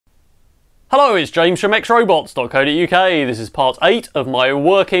Hello, it's James from XRobots.co.uk. This is part 8 of my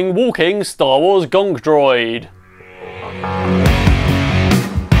working, walking Star Wars gonk droid.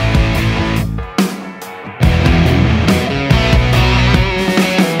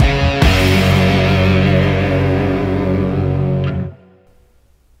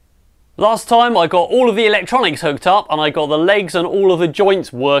 Last time I got all of the electronics hooked up and I got the legs and all of the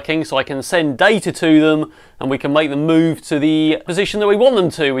joints working so I can send data to them and we can make them move to the position that we want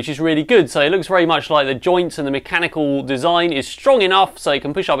them to, which is really good. So it looks very much like the joints and the mechanical design is strong enough so it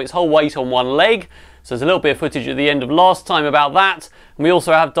can push up its whole weight on one leg. So there's a little bit of footage at the end of last time about that. And we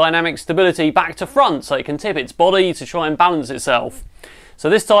also have dynamic stability back to front so it can tip its body to try and balance itself. So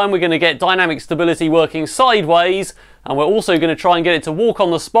this time we're going to get dynamic stability working sideways, and we're also going to try and get it to walk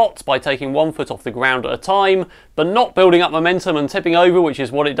on the spot by taking 1 foot off the ground at a time, but not building up momentum and tipping over, which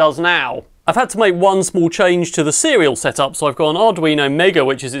is what it does now. I've had to make one small change to the serial setup, so I've got an Arduino Mega,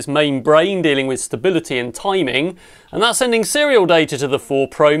 which is its main brain dealing with stability and timing, and that's sending serial data to the 4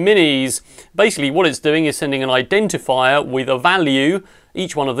 Pro Minis. Basically what it's doing is sending an identifier with a value.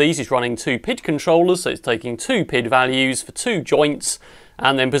 Each one of these is running 2 PID controllers, so it's taking 2 PID values for 2 joints,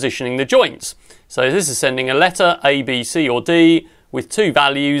 and then positioning the joints. So this is sending a letter A, B, C or D with 2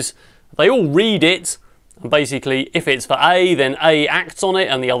 values. They all read it, and basically if it's for A, then A acts on it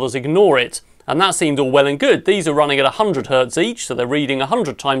and the others ignore it. And that seemed all well and good. These are running at 100 hertz each, so they're reading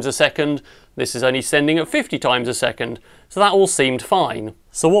 100 times a second. This is only sending at 50 times a second. So that all seemed fine.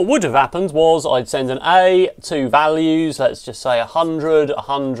 So what would have happened was I'd send an A, 2 values, let's just say 100,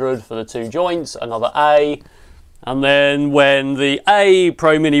 100 for the 2 joints, another A. And then when the A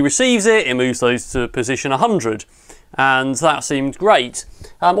Pro Mini receives it, it moves those to position 100. And that seemed great.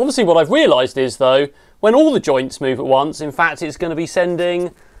 Obviously what I've realised is though, when all the joints move at once, in fact it's going to be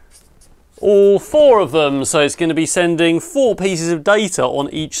sending all 4 of them. So it's going to be sending 4 pieces of data on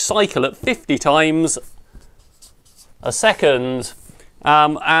each cycle at 50 times a second.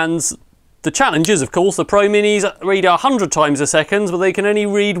 And the challenge is, of course, the Pro Minis read 100 times a second, but they can only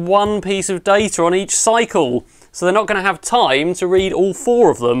read 1 piece of data on each cycle. So they're not going to have time to read all 4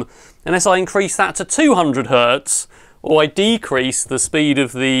 of them unless I increase that to 200 hertz or I decrease the speed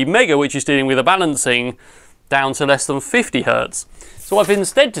of the Mega, which is dealing with the balancing, down to less than 50 hertz. So what I've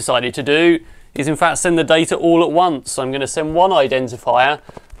instead decided to do is in fact send the data all at once. So I'm going to send one identifier,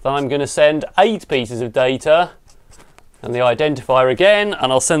 then I'm going to send 8 pieces of data and the identifier again,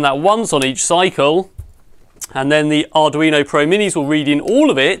 and I'll send that once on each cycle, and then the Arduino Pro Minis will read in all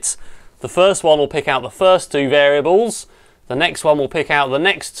of it. The first one will pick out the first 2 variables, the next one will pick out the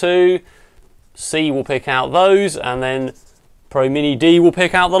next 2, C will pick out those, and then Pro Mini D will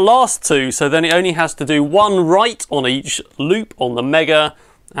pick out the last 2. So then it only has to do 1 write on each loop on the Mega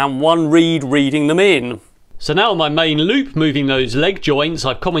and 1 read reading them in. So now on my main loop, moving those leg joints,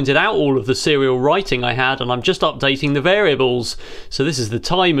 I've commented out all of the serial writing I had and I'm just updating the variables. So this is the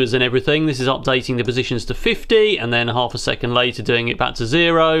timers and everything. This is updating the positions to 50 and then half a second later doing it back to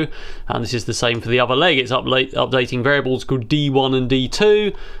 0. And this is the same for the other leg. It's updating variables called D1 and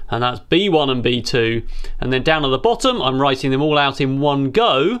D2, and that's B1 and B2. And then down at the bottom, I'm writing them all out in one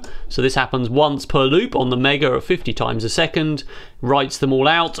go. So this happens once per loop on the Mega at 50 times a second, writes them all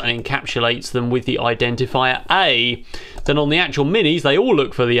out and encapsulates them with the identifier A. Then on the actual minis, they all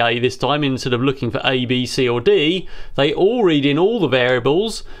look for the A this time instead of looking for A, B, C or D. They all read in all the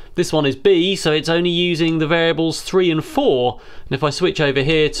variables. This one is B, so it's only using the variables 3 and 4. And if I switch over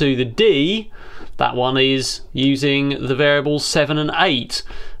here to the D, that one is using the variables 7 and 8.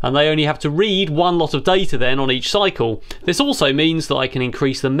 And they only have to read 1 lot of data then on each cycle. This also means that I can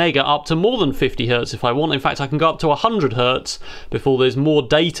increase the Mega up to more than 50 hertz if I want. In fact, I can go up to 100 hertz before there's more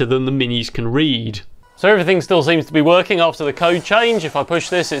data than the minis can read. So everything still seems to be working after the code change. If I push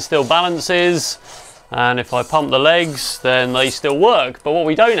this, it still balances. And if I pump the legs, then they still work. But what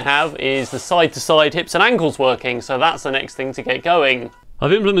we don't have is the side-to-side hips and ankles working. So that's the next thing to get going.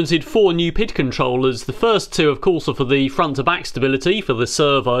 I've implemented 4 new PID controllers. The first 2 of course are for the front to back stability, for the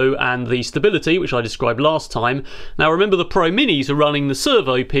servo and the stability, which I described last time. Now remember the Pro Minis are running the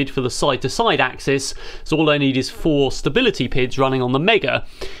servo PID for the side to side axis, so all I need is 4 stability PIDs running on the Mega.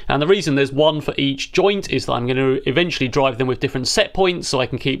 And the reason there's 1 for each joint is that I'm going to eventually drive them with different set points so I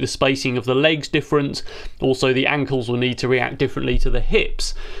can keep the spacing of the legs different. Also the ankles will need to react differently to the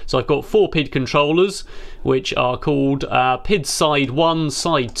hips. So I've got 4 PID controllers which are called PID side 1,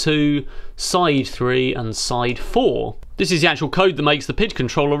 side 2, side 3 and side 4. This is the actual code that makes the PID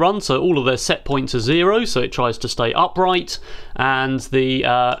controller run, so all of their set points are 0, so it tries to stay upright, and the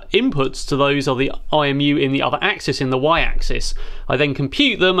inputs to those are the IMU in the other axis, in the y-axis. I then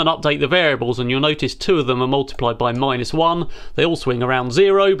compute them and update the variables, and you'll notice 2 of them are multiplied by -1. They all swing around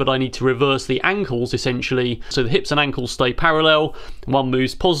 0, but I need to reverse the ankles essentially, so the hips and ankles stay parallel, one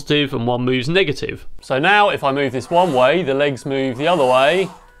moves positive and one moves negative. So now if I move this one way, the legs move the other way,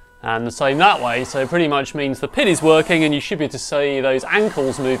 and the same that way, so it pretty much means the PID is working, and you should be able to see those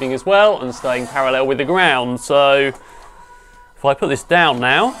ankles moving as well and staying parallel with the ground. So if I put this down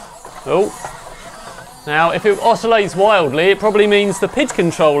now, now if it oscillates wildly, it probably means the PID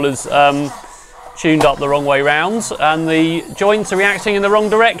controller's tuned up the wrong way round and the joints are reacting in the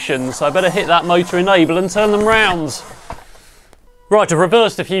wrong direction, so I better hit that motor enable and turn them round. Right, I've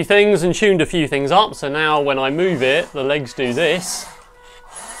reversed a few things and tuned a few things up, so now when I move it, the legs do this.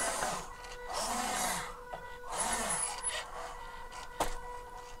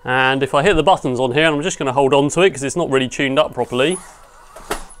 And if I hit the buttons on here, and I'm just going to hold on to it because it's not really tuned up properly,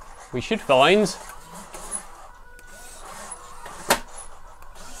 we should find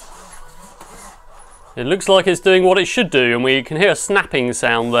it looks like it's doing what it should do, and we can hear a snapping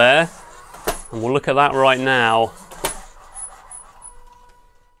sound there, and we'll look at that right now.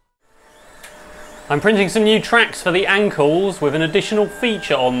 I'm printing some new tracks for the ankles with an additional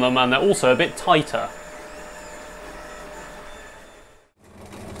feature on them, and they're also a bit tighter.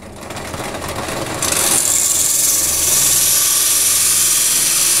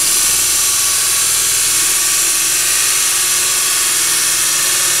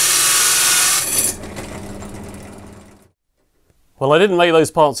 Well, I didn't make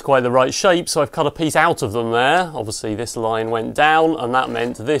those parts quite the right shape, so I've cut a piece out of them there. Obviously this line went down, and that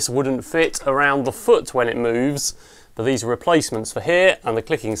meant this wouldn't fit around the foot when it moves. But these are replacements for here, and the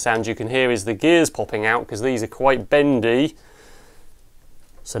clicking sound you can hear is the gears popping out because these are quite bendy.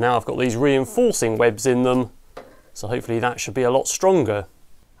 So now I've got these reinforcing webs in them, so hopefully that should be a lot stronger.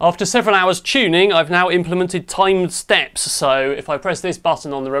 After several hours tuning, I've now implemented timed steps, so if I press this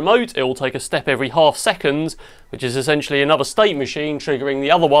button on the remote, it will take a step every half second, which is essentially another state machine triggering the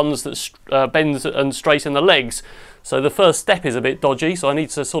other ones that bend and straighten the legs. So the first step is a bit dodgy, so I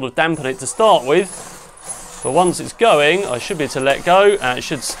need to sort of dampen it to start with. But once it's going, I should be able to let go, and it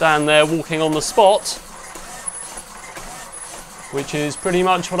should stand there walking on the spot, which is pretty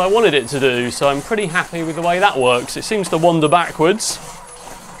much what I wanted it to do, so I'm pretty happy with the way that works. It seems to wander backwards,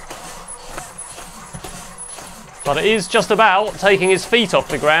 but it is just about taking his feet off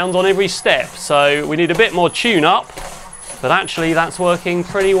the ground on every step, so we need a bit more tune up, but actually that's working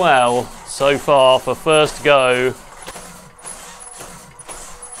pretty well so far for first go.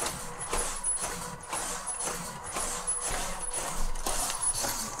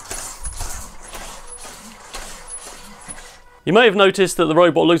 You may have noticed that the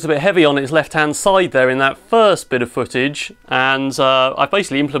robot looks a bit heavy on its left hand side there in that first bit of footage, and I've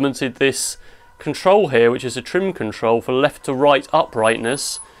basically implemented this control here, which is a trim control for left to right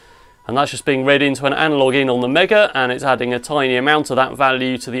uprightness, and that's just being read into an analog in on the Mega, and it's adding a tiny amount of that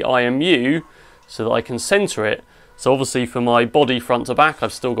value to the IMU so that I can center it. So obviously for my body front to back,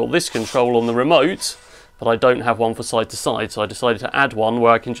 I've still got this control on the remote, but I don't have one for side to side, so I decided to add one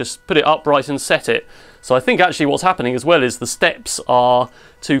where I can just put it upright and set it. So I think actually what's happening as well is the steps are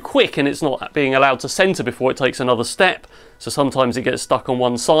too quick and it's not being allowed to center before it takes another step. So sometimes it gets stuck on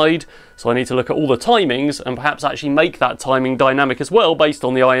one side, so I need to look at all the timings and perhaps actually make that timing dynamic as well based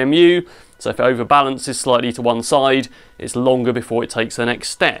on the IMU. So if it overbalances slightly to one side, it's longer before it takes the next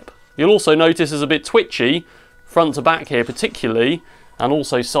step. You'll also notice it's a bit twitchy, front to back here particularly, and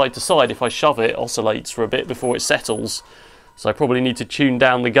also side to side. If I shove it, it oscillates for a bit before it settles. So I probably need to tune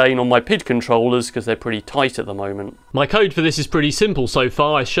down the gain on my PID controllers because they're pretty tight at the moment. My code for this is pretty simple so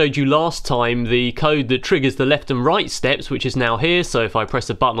far. I showed you last time the code that triggers the left and right steps, which is now here. So if I press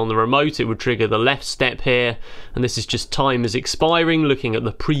a button on the remote, it would trigger the left step here. And this is just time is expiring, looking at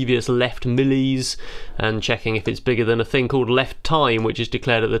the previous left millis and checking if it's bigger than a thing called left time, which is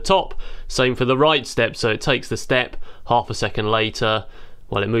declared at the top. Same for the right step. So it takes the step, half a second later,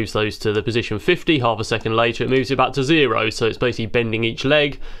 well, it moves those to the position 50, half a second later it moves it back to 0, so it's basically bending each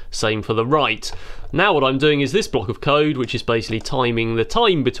leg. Same for the right. Now what I'm doing is this block of code, which is basically timing the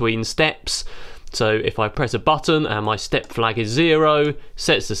time between steps. So if I press a button and my step flag is 0,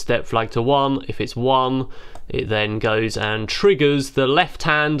 sets the step flag to 1. If it's 1, it then goes and triggers the left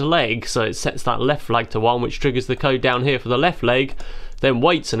hand leg, so it sets that left flag to 1, which triggers the code down here for the left leg. then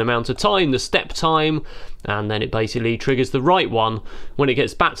waits an amount of time, the step time, and then it basically triggers the right one. When it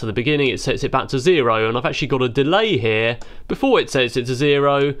gets back to the beginning, it sets it back to 0, and I've actually got a delay here before it sets it to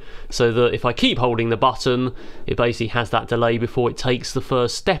 0, so that if I keep holding the button, it basically has that delay before it takes the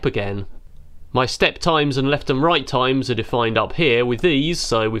first step again. My step times and left and right times are defined up here with these,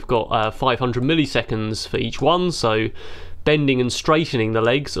 so we've got 500 milliseconds for each one, so bending and straightening the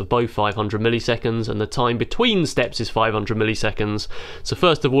legs of both 500 milliseconds, and the time between steps is 500 milliseconds. So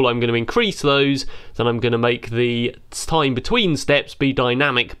first of all, I'm going to increase those, then I'm going to make the time between steps be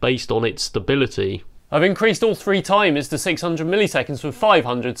dynamic based on its stability. I've increased all 3 timers to 600 milliseconds from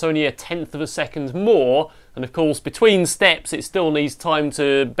 500, so only a tenth of a second more. And of course, between steps, it still needs time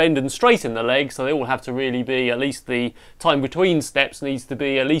to bend and straighten the legs, so they all have to really be, at least the time between steps needs to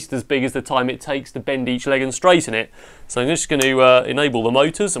be at least as big as the time it takes to bend each leg and straighten it. So I'm just going to enable the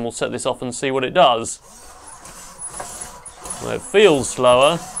motors, and we'll set this off and see what it does. Well, it feels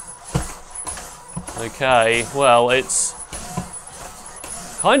slower. Okay, well, it's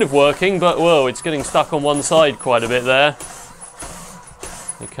kind of working, but whoa, it's getting stuck on one side quite a bit there.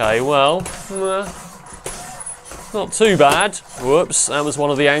 Okay, well, not too bad. Whoops, that was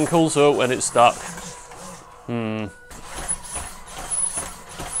one of the ankles. Oh, and it's stuck.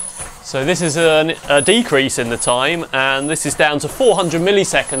 So this is a decrease in the time, and this is down to 400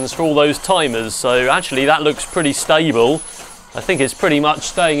 milliseconds for all those timers. So actually that looks pretty stable. I think it's pretty much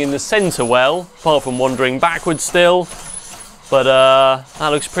staying in the centre well, apart from wandering backwards still. But that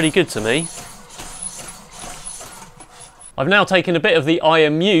looks pretty good to me. I've now taken a bit of the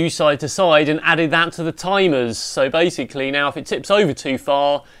IMU side to side and added that to the timers. So basically now if it tips over too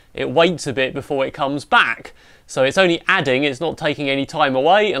far, it waits a bit before it comes back. So it's only adding, it's not taking any time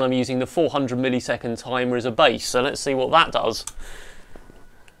away, and I'm using the 400 millisecond timer as a base. So let's see what that does.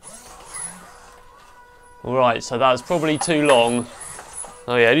 Alright, so that's probably too long.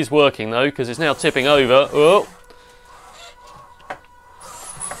 Oh yeah, it is working though, because it's now tipping over. Oh.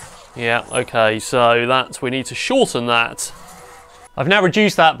 Yeah, okay, so we need to shorten that. I've now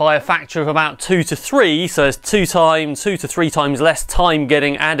reduced that by a factor of about 2 to 3, so it's 2 to 3 times less time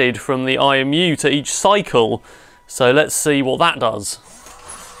getting added from the IMU to each cycle. So let's see what that does.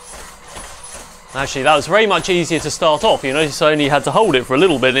 Actually, that was very much easier to start off. You notice I only had to hold it for a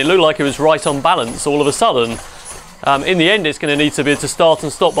little bit, and it looked like it was right on balance all of a sudden. In the end, it's going to need to be able to start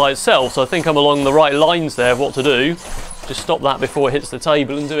and stop by itself, so I think I'm along the right lines there of what to do. Just stop that before it hits the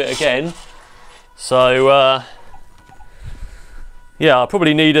table and do it again. So, yeah, I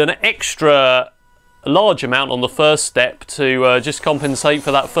probably need an extra large amount on the first step to just compensate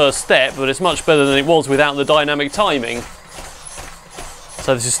for that first step, but it's much better than it was without the dynamic timing.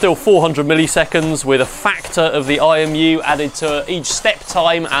 So this is still 400 milliseconds with a factor of the IMU added to each step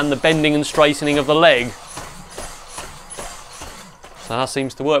time and the bending and straightening of the leg. So that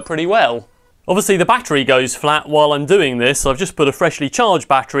seems to work pretty well. Obviously the battery goes flat while I'm doing this. I've just put a freshly charged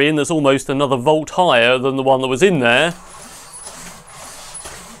battery in that's almost another volt higher than the one that was in there.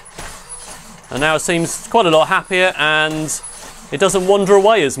 And now it seems quite a lot happier, and it doesn't wander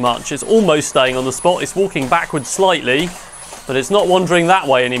away as much. It's almost staying on the spot. It's walking backwards slightly, but it's not wandering that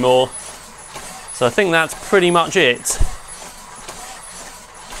way anymore. So I think that's pretty much it.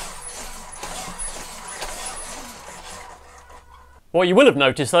 What you will have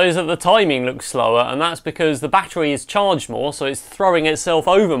noticed though is that the timing looks slower, and that's because the battery is charged more, so it's throwing itself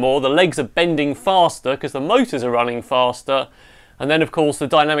over more. The legs are bending faster because the motors are running faster, and then of course the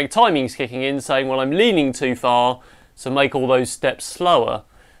dynamic timing's kicking in saying, well, I'm leaning too far, so make all those steps slower.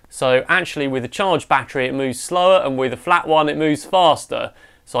 So actually with a charged battery it moves slower, and with a flat one it moves faster.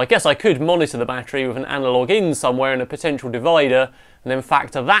 So I guess I could monitor the battery with an analog in somewhere in a potential divider and then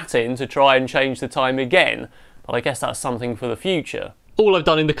factor that in to try and change the time again. But I guess that's something for the future. All I've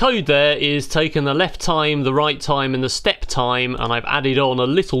done in the code there is taken the left time, the right time and the step time, and I've added on a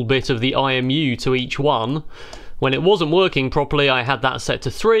little bit of the IMU to each one. When it wasn't working properly, I had that set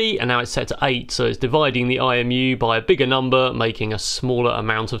to 3, and now it's set to 8, so it's dividing the IMU by a bigger number, making a smaller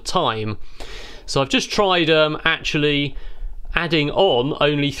amount of time. So I've just tried actually adding on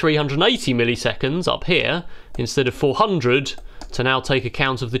only 380 milliseconds up here instead of 400 to now take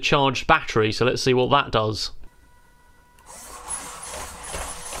account of the charged battery, so let's see what that does.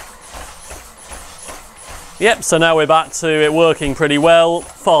 Yep, so now we're back to it working pretty well.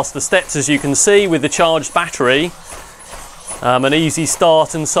 Faster steps, as you can see, with the charged battery. An easy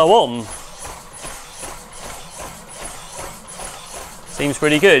start and so on. Seems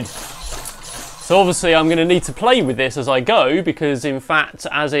pretty good. So obviously I'm going to need to play with this as I go, because in fact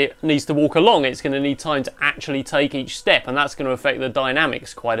as it needs to walk along it's going to need time to actually take each step, and that's going to affect the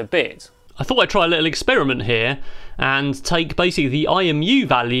dynamics quite a bit. I thought I'd try a little experiment here and take basically the IMU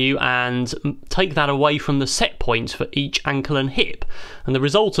value and take that away from the set points for each ankle and hip. And the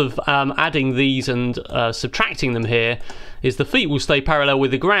result of adding these and subtracting them here is the feet will stay parallel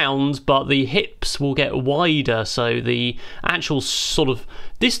with the ground, but the hips will get wider, so the actual sort of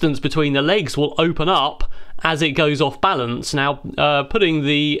distance between the legs will open up as it goes off balance. Now, putting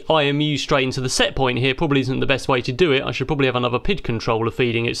the IMU straight into the set point here probably isn't the best way to do it. I should probably have another PID controller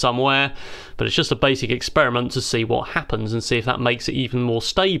feeding it somewhere, but it's just a basic experiment to see what happens and see if that makes it even more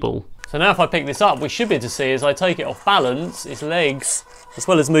stable. So now if I pick this up, we should be able to see as I take it off balance, its legs, as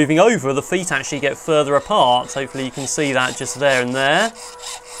well as moving over, the feet actually get further apart. Hopefully you can see that just there and there.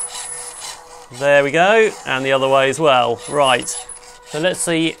 There we go, and the other way as well. Right, so let's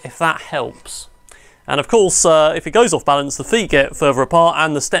see if that helps. And of course, if it goes off balance, the feet get further apart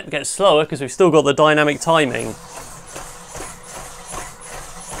and the step gets slower because we've still got the dynamic timing.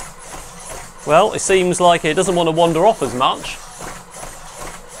 Well, it seems like it doesn't want to wander off as much.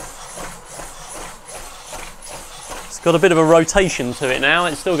 It's got a bit of a rotation to it now.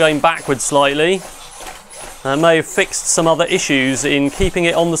 It's still going backwards slightly. I may have fixed some other issues in keeping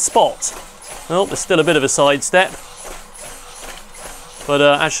it on the spot. Well, there's still a bit of a side step. But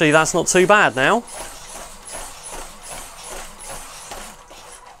actually, that's not too bad now.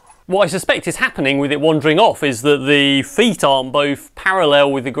 What I suspect is happening with it wandering off is that the feet aren't both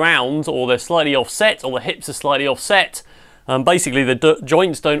parallel with the ground, or they're slightly offset, or the hips are slightly offset. Basically, the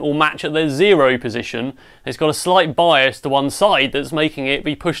joints don't all match at their 0 position. It's got a slight bias to one side that's making it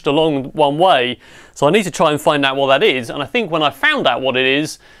be pushed along one way. So I need to try and find out what that is, and I think when I found out what it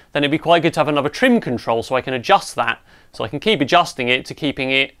is, then it'd be quite good to have another trim control so I can adjust that. So I can keep adjusting it to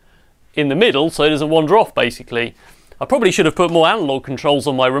keeping it in the middle so it doesn't wander off, basically. I probably should have put more analog controls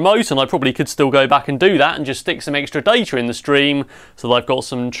on my remote, and I probably could still go back and do that and just stick some extra data in the stream so that I've got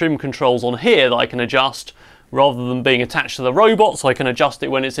some trim controls on here that I can adjust rather than being attached to the robot, so I can adjust it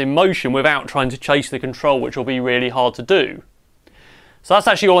when it's in motion without trying to chase the control, which will be really hard to do. So that's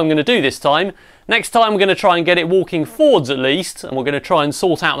actually all I'm going to do this time. Next time we're going to try and get it walking forwards at least, and we're going to try and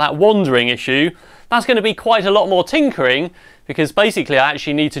sort out that wandering issue. That's going to be quite a lot more tinkering, because basically I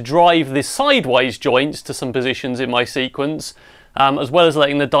actually need to drive the sideways joints to some positions in my sequence, as well as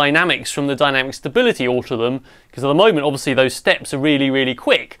letting the dynamics from the dynamic stability alter them, because at the moment obviously those steps are really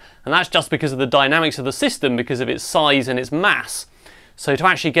quick, and that's just because of the dynamics of the system, because of its size and its mass. So to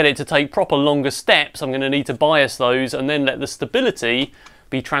actually get it to take proper longer steps, I'm going to need to bias those and then let the stability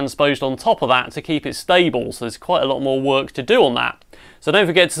be transposed on top of that to keep it stable. So there's quite a lot more work to do on that. So don't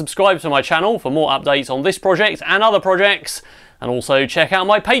forget to subscribe to my channel for more updates on this project and other projects, and also check out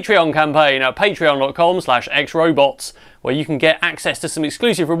my Patreon campaign at patreon.com/XRobots, where you can get access to some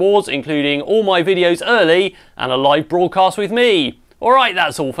exclusive rewards, including all my videos early and a live broadcast with me. Alright,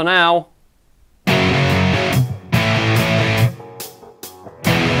 that's all for now.